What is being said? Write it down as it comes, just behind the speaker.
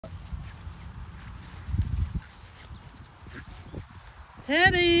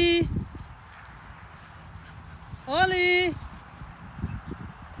Teddy. Ollie.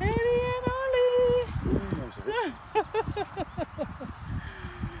 Teddy and Ollie.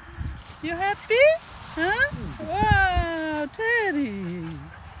 You happy? Huh? Wow, Teddy.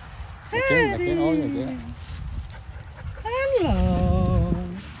 Teddy. Hello.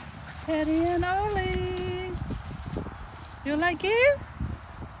 Teddy and Ollie. You like it?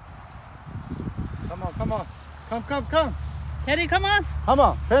 Come on. Come. Teddy, come on. Come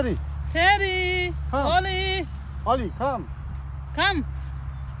on, Teddy. Teddy. Come. Ollie. Ollie, come. Come.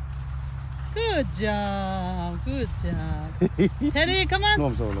 Good job. Teddy, come on.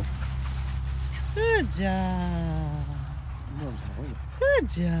 너무 무서워. Good job. 너무 무서워. Good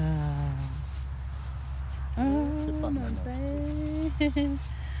job. Oh, don't say.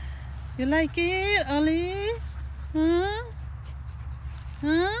 You like it, Ollie? Huh?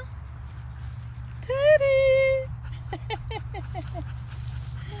 Teddy.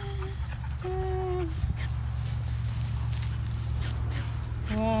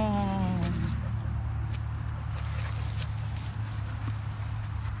 Wow.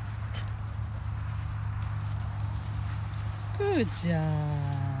 Good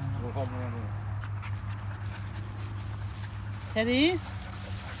job. Teddy?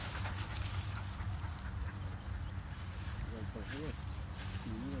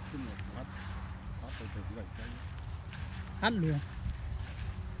 Hát luôn.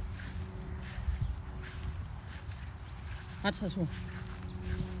 Hát sao xuống.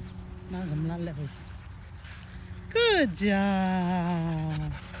 Nó gầm lăn lại. Good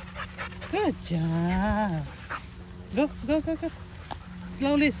job. Good job. Go.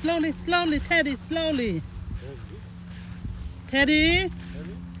 Slowly, Teddy, slowly. Teddy.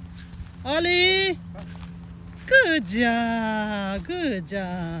 Ollie. Good job.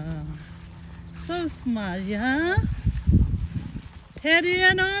 So smart, yeah? Teddy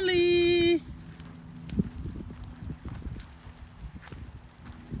and Ollie.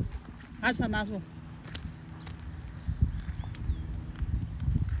 Asa naso.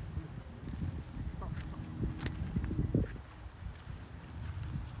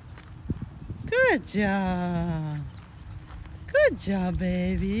 Good job,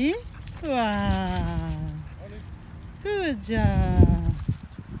 baby. Wow. Good job.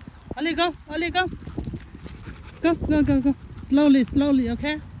 Ollie, go. Go. Slowly,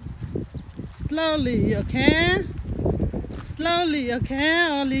 okay? Slowly, okay,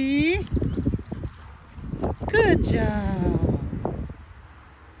 Ollie. Good job.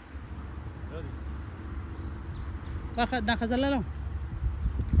 Bakit nakasala lang?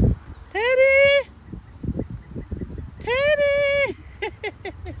 Teddy!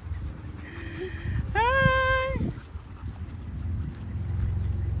 Hi!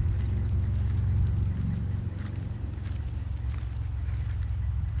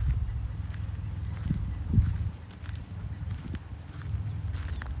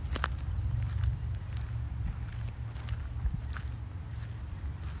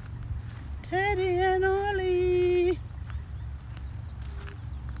 Teddy and Ollie.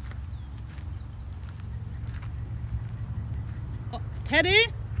 Oh, Teddy,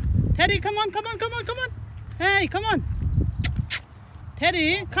 come on. Hey, come on.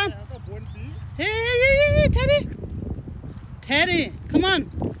 Teddy, come. Hey, Teddy, come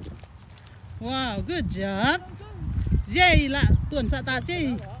on. Wow, good job. Dây là tuần xạ tà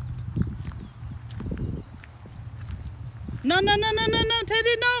chi. No,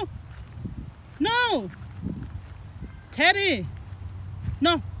 Teddy, no. Teddy,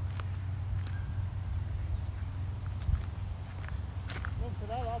 no.